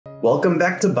Welcome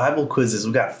back to Bible Quizzes.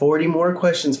 We got 40 more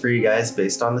questions for you guys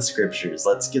based on the scriptures.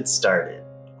 Let's get started.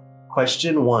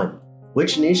 Question 1.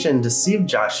 Which nation deceived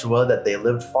Joshua that they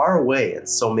lived far away and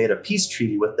so made a peace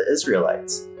treaty with the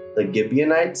Israelites? The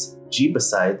Gibeonites,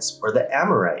 Jebusites, or the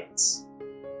Amorites?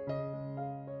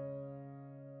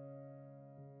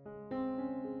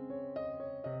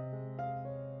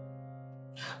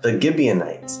 The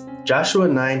Gibeonites. Joshua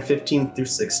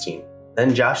 9:15-16.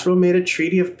 Then Joshua made a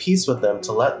treaty of peace with them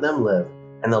to let them live,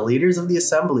 and the leaders of the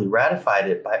assembly ratified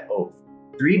it by oath.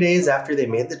 3 days after they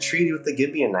made the treaty with the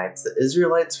Gibeonites, the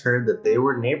Israelites heard that they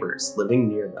were neighbors living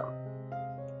near them.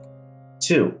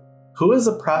 2. Who is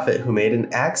the prophet who made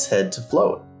an axe head to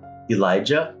float?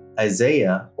 Elijah,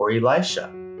 Isaiah, or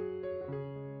Elisha?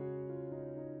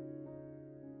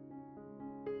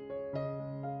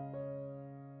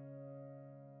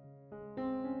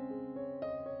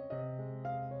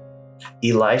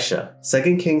 Elisha.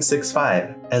 2 Kings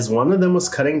 6:5. As one of them was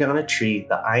cutting down a tree,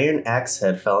 the iron axe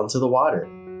head fell into the water.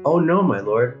 "Oh no, my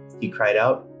lord," he cried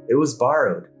out. "It was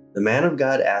borrowed." The man of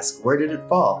God asked, "Where did it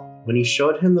fall?" When he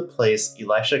showed him the place,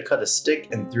 Elisha cut a stick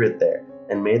and threw it there,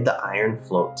 and made the iron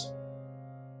float.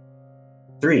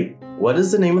 3. What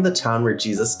is the name of the town where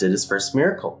Jesus did his first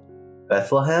miracle?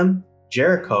 Bethlehem,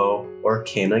 Jericho, or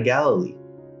Cana, Galilee?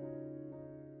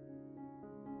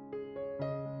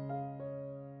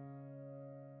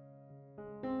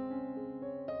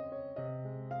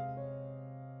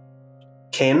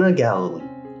 Cana, Galilee.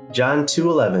 John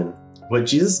 2:11. What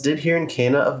Jesus did here in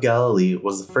Cana of Galilee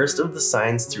was the first of the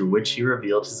signs through which he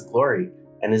revealed his glory,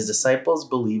 and his disciples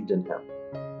believed in him.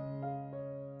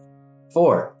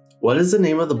 4. What is the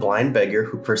name of the blind beggar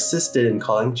who persisted in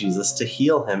calling Jesus to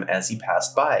heal him as he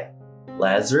passed by?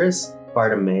 Lazarus,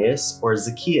 Bartimaeus, or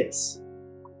Zacchaeus?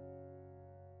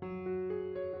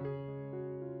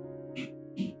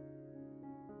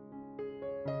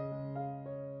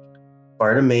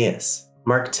 Bartimaeus.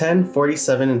 Mark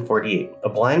 10:47-48. A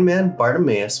blind man,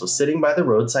 Bartimaeus, was sitting by the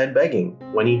roadside begging.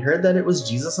 When he heard that it was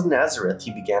Jesus of Nazareth,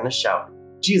 he began to shout,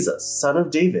 "Jesus, Son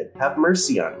of David, have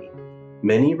mercy on me."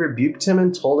 Many rebuked him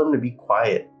and told him to be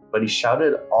quiet, but he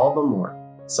shouted all the more,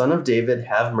 "Son of David,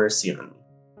 have mercy on me."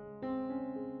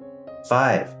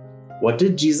 5. What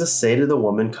did Jesus say to the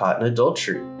woman caught in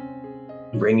adultery?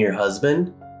 "Bring your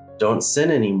husband," "Don't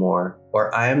sin anymore,"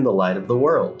 or "I am the light of the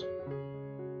world"?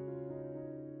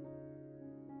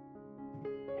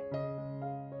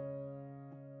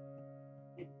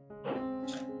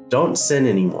 Don't sin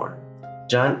anymore.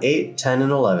 John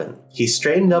 8:10-11. He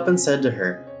straightened up and said to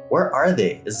her, "Where are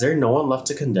they? Is there no one left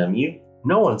to condemn you?"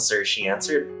 "No one, sir," she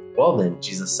answered. "Well then,"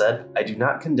 Jesus said, "I do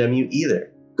not condemn you either.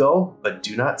 Go, but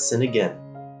do not sin again."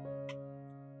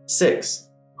 6.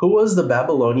 Who was the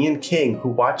Babylonian king who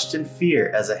watched in fear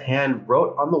as a hand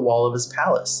wrote on the wall of his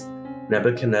palace?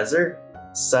 Nebuchadnezzar,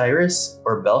 Cyrus,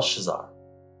 or Belshazzar?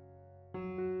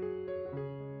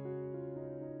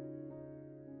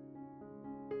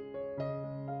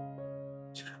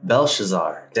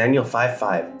 Belshazzar. Daniel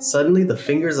 5:5. Suddenly the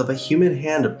fingers of a human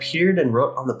hand appeared and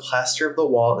wrote on the plaster of the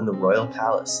wall in the royal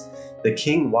palace. The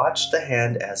king watched the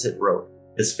hand as it wrote.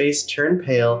 His face turned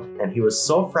pale, and he was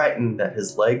so frightened that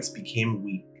his legs became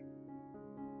weak.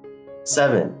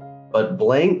 7. But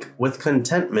blank with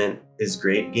contentment is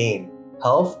great gain,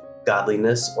 health,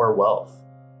 godliness, or wealth.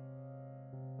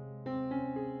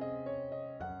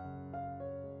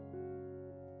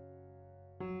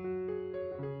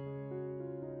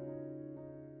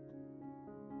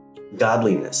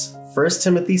 Godliness. 1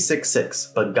 Timothy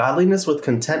 6:6. But godliness with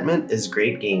contentment is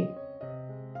great gain.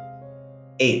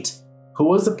 8. Who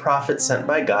was the prophet sent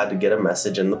by God to get a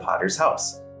message in the potter's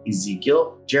house?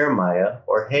 Ezekiel, Jeremiah,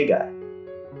 or Haggai?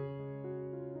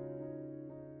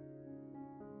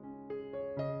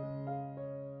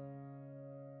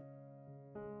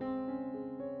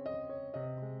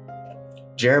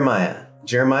 Jeremiah.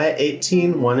 Jeremiah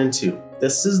 18:1-2.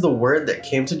 This is the word that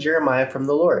came to Jeremiah from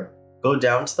the Lord. Go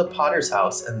down to the potter's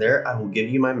house, and there I will give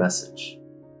you my message.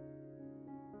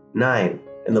 9.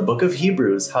 In the book of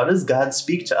Hebrews, how does God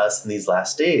speak to us in these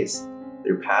last days?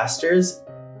 Through pastors,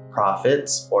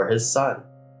 prophets, or his Son?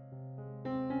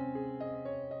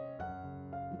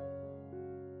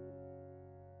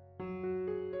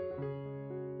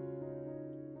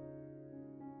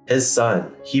 His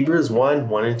Son. Hebrews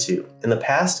 1:1-2. In the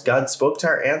past, God spoke to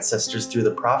our ancestors through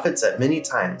the prophets at many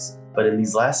times, but in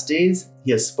these last days,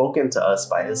 he has spoken to us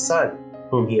by his Son,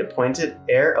 whom he appointed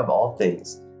heir of all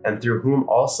things, and through whom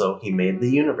also he made the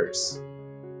universe.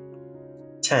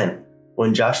 10.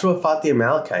 When Joshua fought the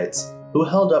Amalekites, who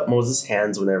held up Moses'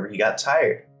 hands whenever he got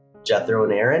tired? Jethro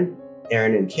and Aaron,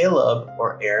 Aaron and Caleb,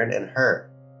 or Aaron and Hur?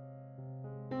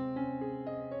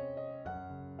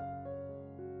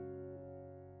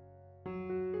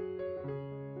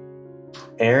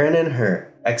 Aaron and Hur,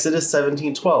 Exodus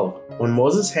 17:12. When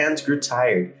Moses' hands grew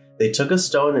tired, they took a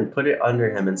stone and put it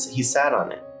under him, and he sat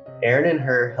on it. Aaron and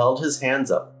Hur held his hands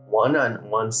up, one on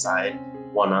one side,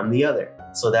 one on the other,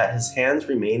 so that his hands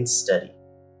remained steady.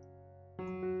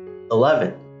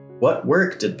 11. What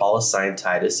work did Paul assign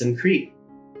Titus in Crete?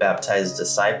 Baptize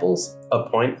disciples,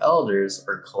 appoint elders,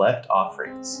 or collect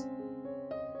offerings?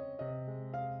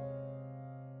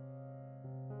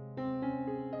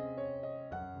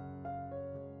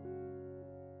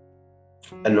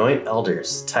 Anoint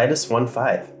elders, Titus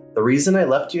 1:5. The reason I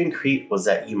left you in Crete was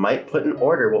that you might put in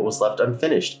order what was left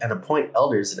unfinished and appoint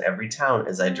elders in every town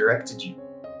as I directed you.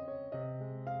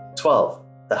 12.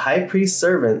 The high priest's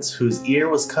servants whose ear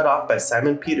was cut off by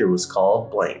Simon Peter was called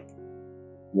blank.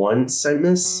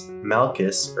 Onesimus,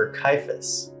 Malchus, or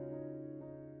Caiaphas?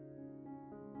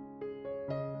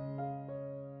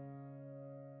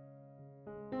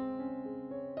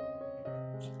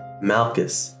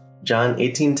 Malchus, John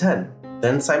 18:10.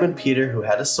 Then Simon Peter, who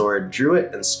had a sword, drew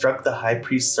it and struck the high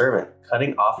priest's servant,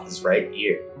 cutting off his right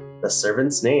ear. The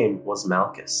servant's name was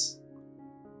Malchus.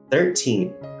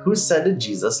 13. Who said to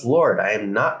Jesus, Lord, I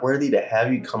am not worthy to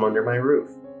have you come under my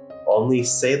roof. Only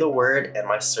say the word and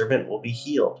my servant will be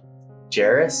healed.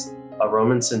 Jairus, a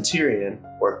Roman centurion,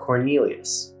 or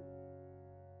Cornelius?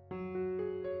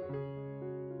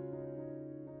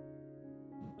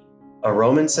 A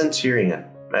Roman centurion.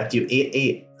 Matthew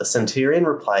 8:8. The centurion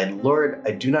replied, Lord,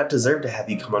 I do not deserve to have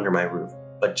you come under my roof,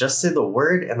 but just say the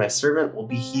word and my servant will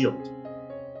be healed.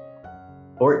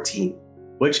 14.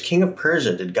 Which king of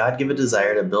Persia did God give a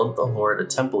desire to build the Lord a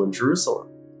temple in Jerusalem?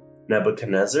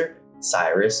 Nebuchadnezzar,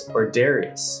 Cyrus, or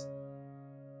Darius?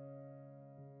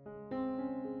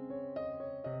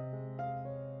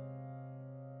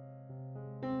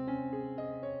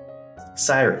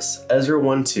 Cyrus, Ezra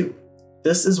 1:2.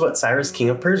 This is what Cyrus, king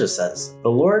of Persia, says. The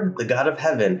Lord, the God of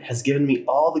heaven, has given me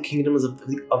all the kingdoms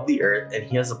of the earth, and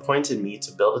he has appointed me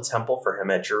to build a temple for him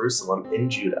at Jerusalem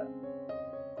in Judah.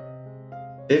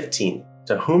 15.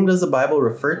 To whom does the Bible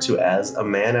refer to as a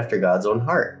man after God's own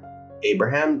heart?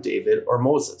 Abraham, David, or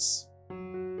Moses?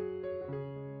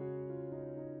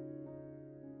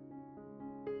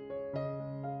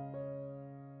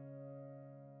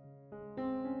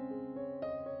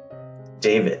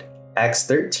 David. Acts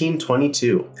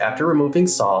 13:22. After removing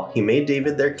Saul, he made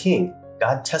David their king.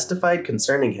 God testified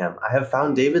concerning him, I have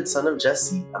found David son of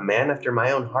Jesse, a man after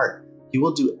my own heart. He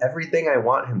will do everything I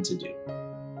want him to do.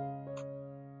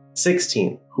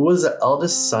 16. Who was the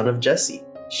eldest son of Jesse?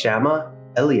 Shammah,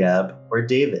 Eliab, or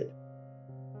David?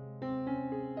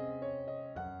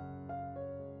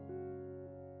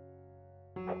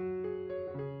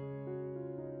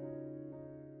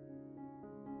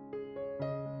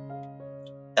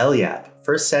 Eliab,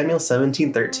 1 Samuel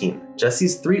 17:13.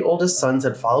 Jesse's 3 oldest sons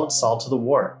had followed Saul to the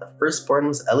war. The firstborn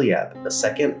was Eliab, the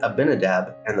second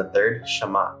Abinadab, and the third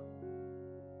Shammah.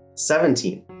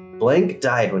 17. Blank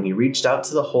died when he reached out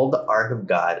to hold the ark of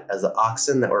God as the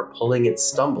oxen that were pulling it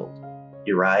stumbled.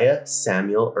 Uriah,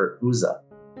 Samuel, or Uzzah?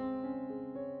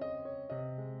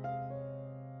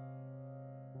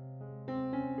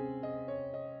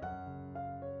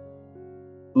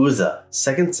 Uzzah,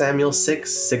 2 Samuel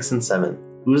 6:6 and 7.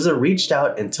 Uzzah reached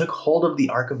out and took hold of the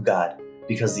ark of God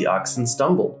because the oxen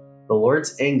stumbled. The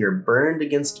Lord's anger burned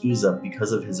against Uzzah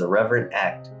because of his irreverent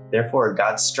act. Therefore,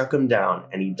 God struck him down,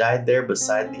 and he died there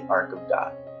beside the ark of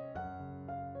God.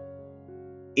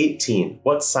 18.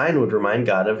 What sign would remind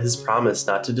God of his promise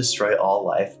not to destroy all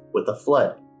life with a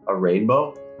flood? A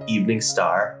rainbow, evening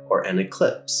star, or an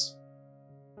eclipse?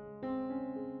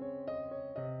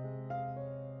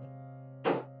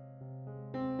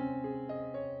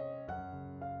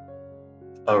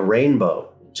 A rainbow.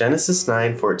 Genesis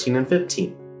 9:14 and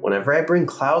 15. Whenever I bring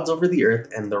clouds over the earth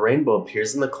and the rainbow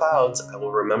appears in the clouds, I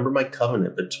will remember my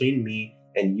covenant between me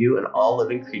and you and all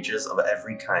living creatures of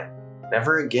every kind.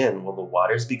 Never again will the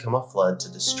waters become a flood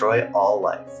to destroy all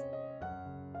life.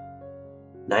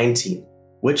 19.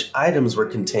 Which items were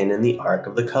contained in the Ark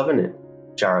of the Covenant?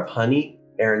 Jar of honey,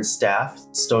 Aaron's staff,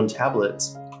 stone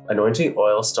tablets, anointing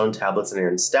oil, stone tablets, and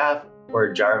Aaron's staff, or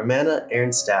a jar of manna,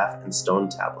 Aaron's staff, and stone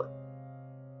tablet?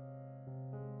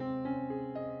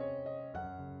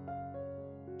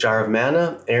 Jar of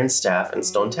manna, Aaron's staff, and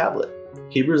stone tablet.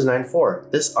 Hebrews 9:4.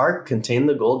 This ark contained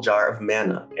the gold jar of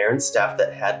manna, Aaron's staff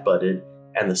that had budded,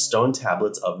 and the stone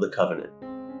tablets of the covenant.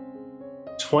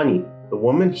 20. The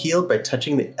woman healed by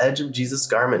touching the edge of Jesus'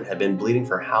 garment had been bleeding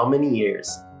for how many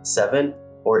years? 7,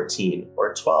 14,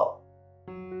 or 12?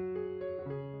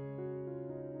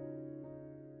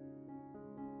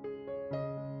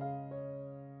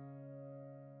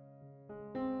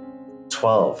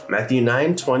 12. Matthew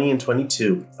 9, 20 and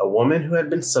 22. A woman who had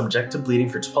been subject to bleeding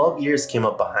for 12 years came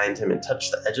up behind him and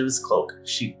touched the edge of his cloak.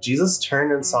 Jesus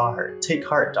turned and saw her. "Take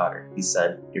heart, daughter," he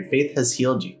said. "Your faith has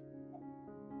healed you."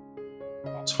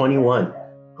 21.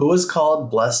 Who was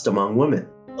called blessed among women?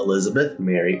 Elizabeth,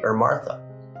 Mary, or Martha?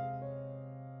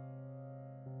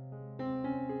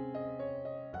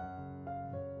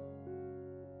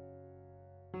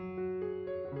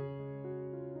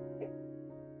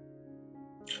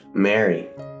 Mary.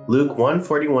 Luke 1,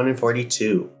 41 and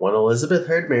 42. When Elizabeth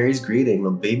heard Mary's greeting, the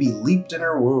baby leaped in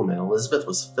her womb, and Elizabeth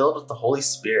was filled with the Holy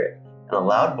Spirit. In a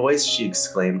loud voice she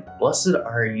exclaimed, "Blessed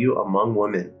are you among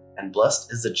women, and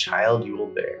blessed is the child you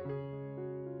will bear."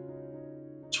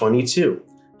 22.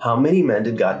 How many men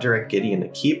did God direct Gideon to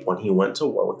keep when he went to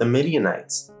war with the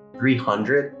Midianites?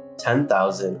 300,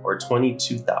 10,000, or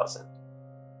 22,000?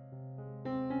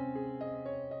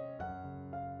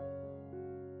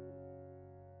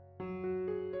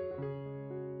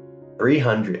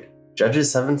 300. Judges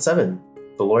 7:7.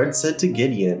 The Lord said to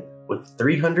Gideon, "With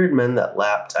 300 men that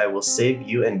lapped, I will save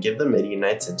you and give the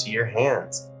Midianites into your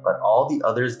hands. Let all the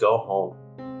others go home."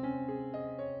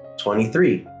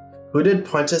 23. Who did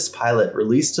Pontius Pilate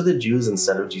release to the Jews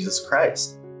instead of Jesus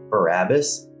Christ?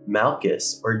 Barabbas,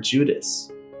 Malchus, or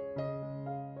Judas?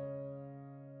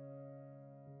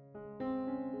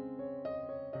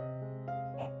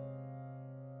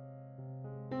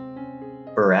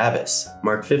 Barabbas.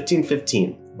 Mark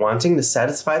 15:15. Wanting to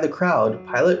satisfy the crowd,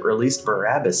 Pilate released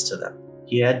Barabbas to them.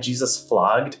 He had Jesus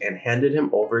flogged and handed him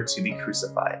over to be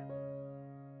crucified.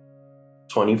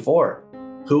 24.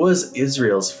 Who was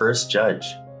Israel's first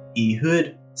judge?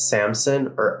 Ehud,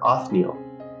 Samson, or Othniel?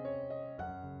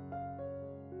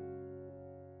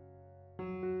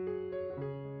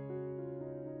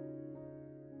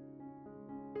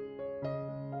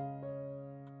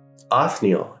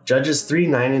 Othniel. Judges 3,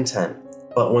 9 and 10.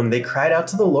 But when they cried out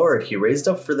to the Lord, he raised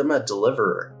up for them a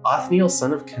deliverer, Othniel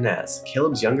son of Kenaz,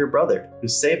 Caleb's younger brother, who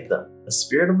saved them. The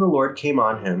Spirit of the Lord came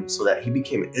on him, so that he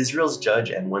became Israel's judge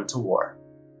and went to war.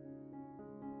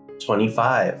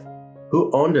 25.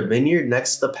 Who owned a vineyard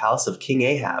next to the palace of King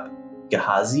Ahab?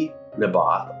 Gehazi,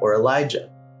 Naboth, or Elijah?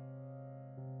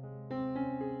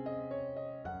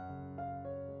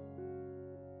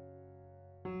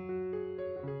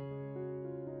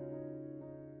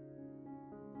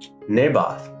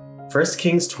 Naboth. 1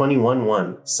 Kings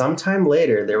 21:1. Sometime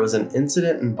later, there was an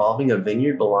incident involving a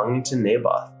vineyard belonging to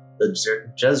Naboth, the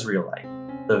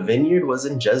Jezreelite. The vineyard was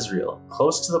in Jezreel,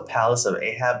 close to the palace of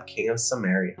Ahab, king of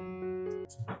Samaria.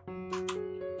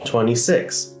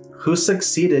 26. Who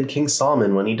succeeded King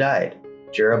Solomon when he died?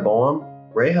 Jeroboam,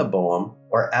 Rehoboam,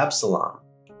 or Absalom?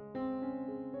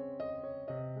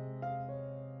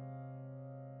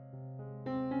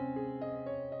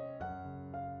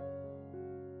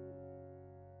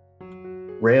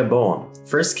 Rehoboam.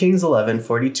 1 Kings 11,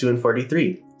 42 and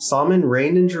 43. Solomon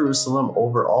reigned in Jerusalem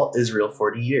over all Israel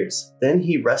 40 years. Then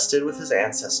he rested with his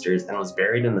ancestors and was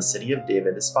buried in the city of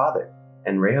David his father,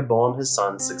 and Rehoboam his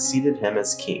son succeeded him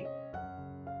as king.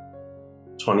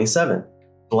 27.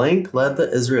 Blank led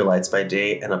the Israelites by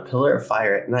day and a pillar of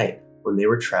fire at night when they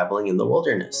were traveling in the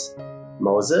wilderness.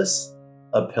 Moses,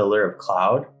 a pillar of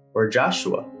cloud, or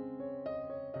Joshua?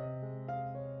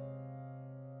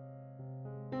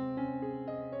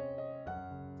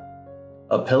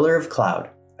 A pillar of cloud.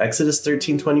 Exodus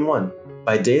 13:21.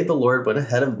 By day the Lord went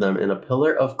ahead of them in a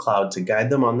pillar of cloud to guide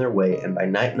them on their way, and by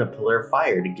night in a pillar of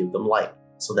fire to give them light,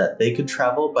 so that they could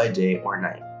travel by day or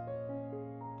night.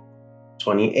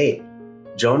 28.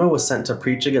 Jonah was sent to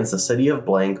preach against the city of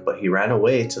blank, but he ran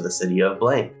away to the city of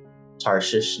blank.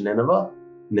 Tarshish, Nineveh,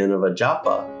 Nineveh,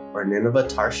 Joppa, or Nineveh,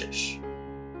 Tarshish?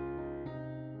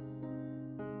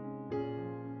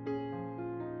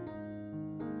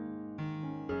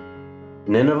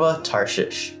 Nineveh,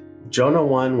 Tarshish. Jonah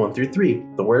 1, 1-3.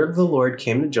 The word of the Lord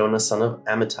came to Jonah, son of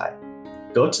Amittai.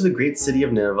 Go to the great city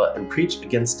of Nineveh and preach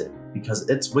against it, because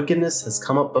its wickedness has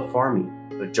come up before me.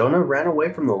 But Jonah ran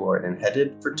away from the Lord and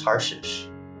headed for Tarshish.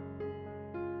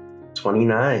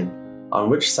 29. On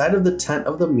which side of the tent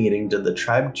of the meeting did the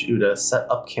tribe Judah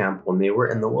set up camp when they were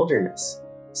in the wilderness?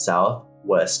 South,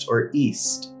 west, or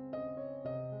east?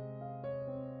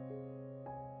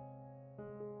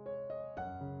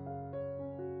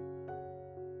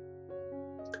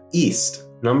 East.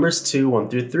 Numbers 2,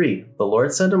 1-3. The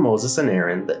Lord said to Moses and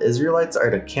Aaron, the Israelites are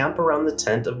to camp around the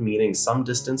tent of meeting some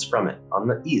distance from it, on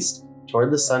the east,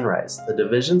 toward the sunrise. The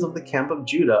divisions of the camp of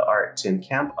Judah are to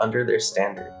encamp under their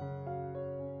standard.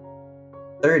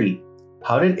 30.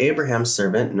 How did Abraham's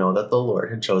servant know that the Lord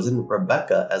had chosen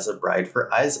Rebekah as a bride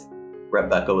for Isaac?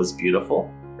 Rebekah was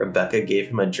beautiful. Rebekah gave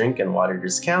him a drink and watered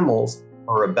his camels,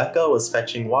 or Rebecca was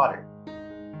fetching water?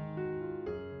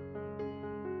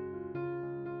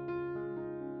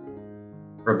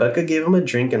 Rebecca gave him a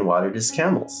drink and watered his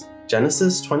camels.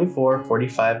 Genesis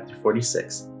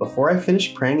 24:45-46. Before I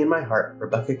finished praying in my heart,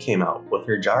 Rebecca came out with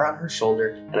her jar on her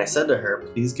shoulder, and I said to her,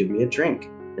 "Please give me a drink."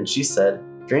 And she said,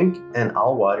 "Drink, and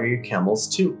I'll water your camels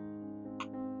too."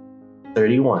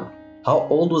 31. How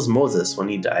old was Moses when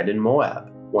he died in Moab?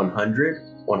 100,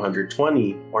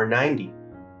 120, or 90?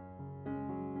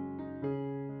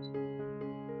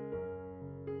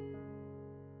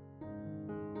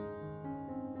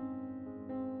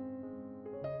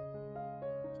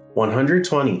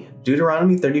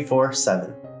 Deuteronomy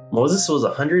 34:7. Moses was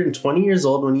 120 years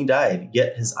old when he died,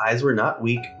 yet his eyes were not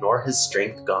weak nor his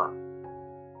strength gone.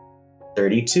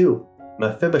 32.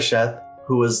 Mephibosheth,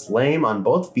 who was lame on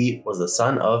both feet, was the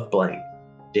son of blank.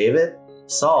 David,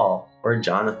 Saul, or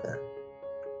Jonathan?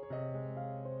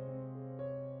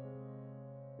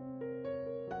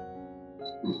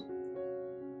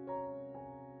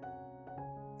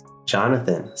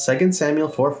 Jonathan. 2 Samuel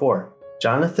 4:4.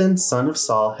 Jonathan, son of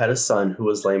Saul, had a son who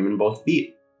was lame in both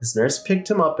feet. His nurse picked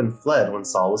him up and fled when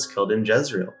Saul was killed in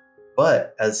Jezreel.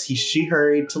 But as she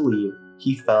hurried to leave,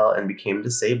 he fell and became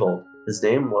disabled. His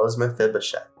name was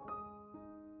Mephibosheth.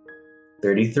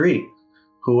 33.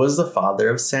 Who was the father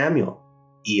of Samuel?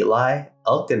 Eli,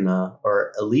 Elkanah,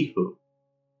 or Elihu?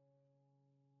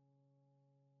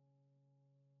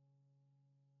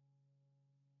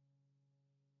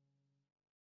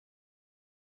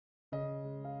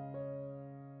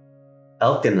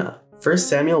 Elkanah. 1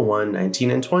 Samuel 1:19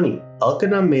 and 20.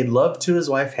 Elkanah made love to his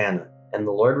wife Hannah, and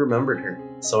the Lord remembered her.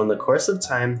 So in the course of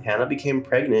time, Hannah became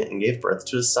pregnant and gave birth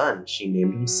to a son. She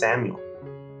named him Samuel.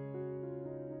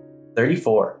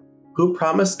 34. Who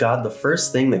promised God the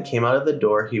first thing that came out of the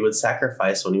door he would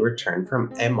sacrifice when he returned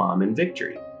from Ammon in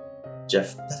victory?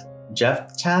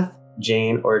 Jephthah,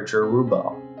 Jane, or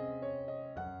Jerubbaal?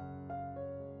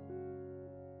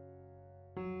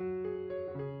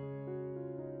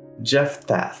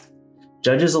 Jephthah.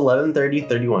 Judges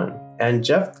 11:30-31. And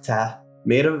Jephthah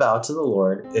made a vow to the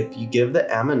Lord, "If you give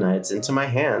the Ammonites into my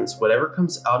hands, whatever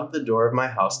comes out of the door of my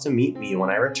house to meet me when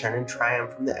I return in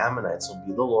triumph from the Ammonites will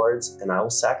be the Lord's, and I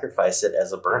will sacrifice it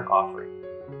as a burnt offering."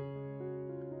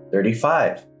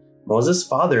 35. Moses'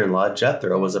 father-in-law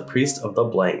Jethro was a priest of the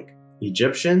blank.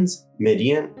 Egyptians,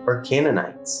 Midian, or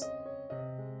Canaanites?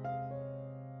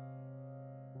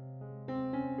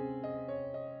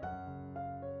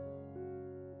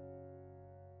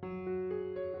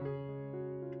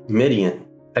 Midian.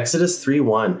 Exodus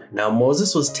 3:1. Now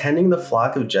Moses was tending the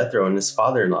flock of Jethro and his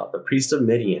father-in-law, the priest of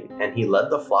Midian, and he led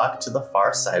the flock to the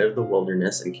far side of the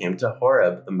wilderness and came to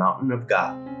Horeb, the mountain of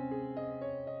God.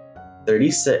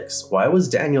 36. Why was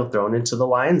Daniel thrown into the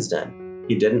lion's den?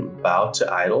 He didn't bow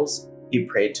to idols, he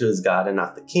prayed to his God and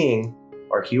not the king,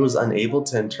 or he was unable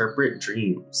to interpret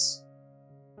dreams.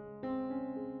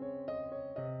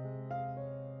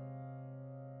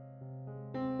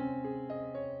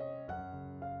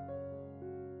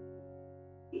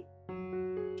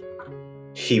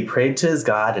 He prayed to his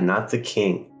God and not the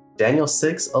king. Daniel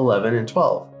 6:11 and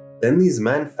 12. Then these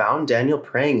men found Daniel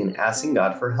praying and asking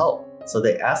God for help. So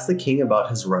they asked the king about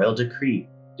his royal decree.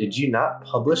 Did you not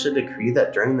publish a decree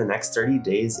that during the next 30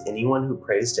 days, anyone who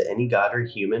prays to any god or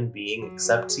human being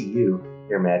except to you,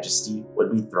 your majesty,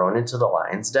 would be thrown into the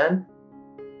lion's den?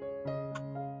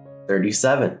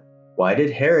 37. Why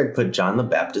did Herod put John the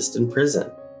Baptist in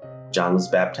prison? John was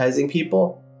baptizing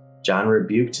people? John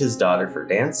rebuked his daughter for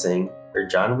dancing? Or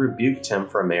John rebuked him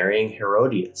for marrying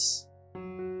Herodias?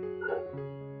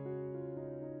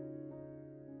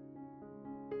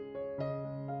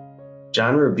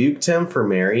 John rebuked him for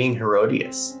marrying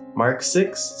Herodias. Mark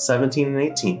 6:17 and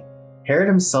 18. Herod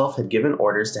himself had given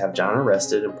orders to have John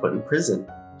arrested and put in prison.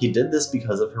 He did this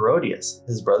because of Herodias,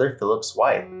 his brother Philip's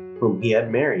wife, whom he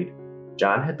had married.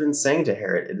 John had been saying to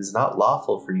Herod, "It is not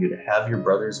lawful for you to have your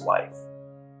brother's wife."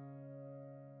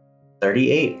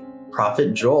 38.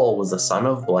 Prophet Joel was the son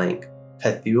of blank.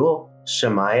 Pethuel,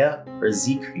 Shemaiah, or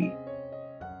Zechri?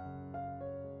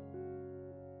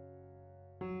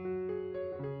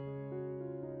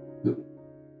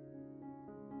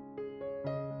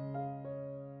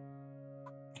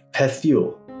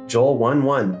 Pethuel. Joel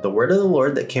 1:1. The word of the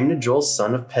Lord that came to Joel,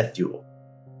 son of Pethuel.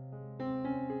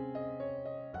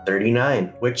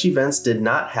 39. Which events did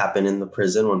not happen in the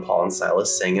prison when Paul and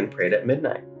Silas sang and prayed at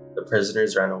midnight? The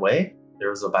prisoners ran away, there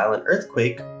was a violent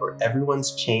earthquake, or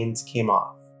everyone's chains came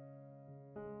off.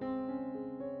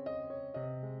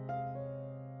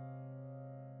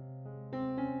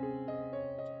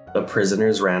 The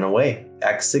prisoners ran away.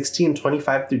 Acts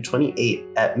 16:25 through 28.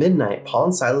 At midnight, Paul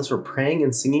and Silas were praying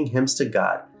and singing hymns to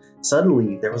God.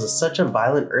 Suddenly, there was such a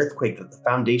violent earthquake that the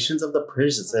foundations of the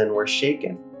prison were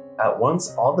shaken. At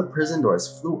once, all the prison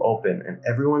doors flew open and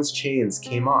everyone's chains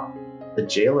came off. The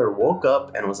jailer woke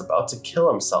up and was about to kill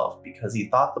himself because he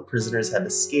thought the prisoners had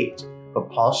escaped. But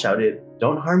Paul shouted,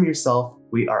 "Don't harm yourself,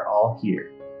 we are all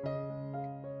here."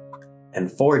 And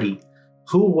 40.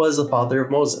 Who was the father of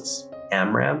Moses?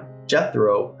 Amram,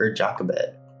 Jethro, or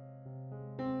Jochebed?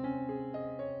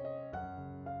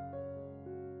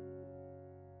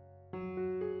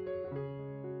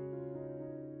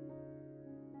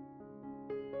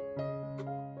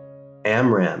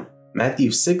 Amram.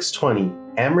 Matthew 6:20.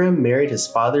 Amram married his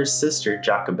father's sister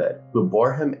Jochebed, who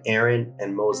bore him Aaron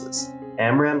and Moses.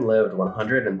 Amram lived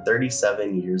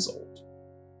 137 years old.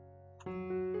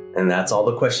 And that's all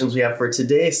the questions we have for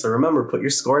today. So remember, put your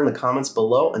score in the comments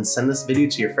below and send this video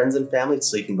to your friends and family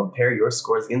so you can compare your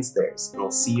scores against theirs. And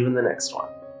we'll see you in the next one.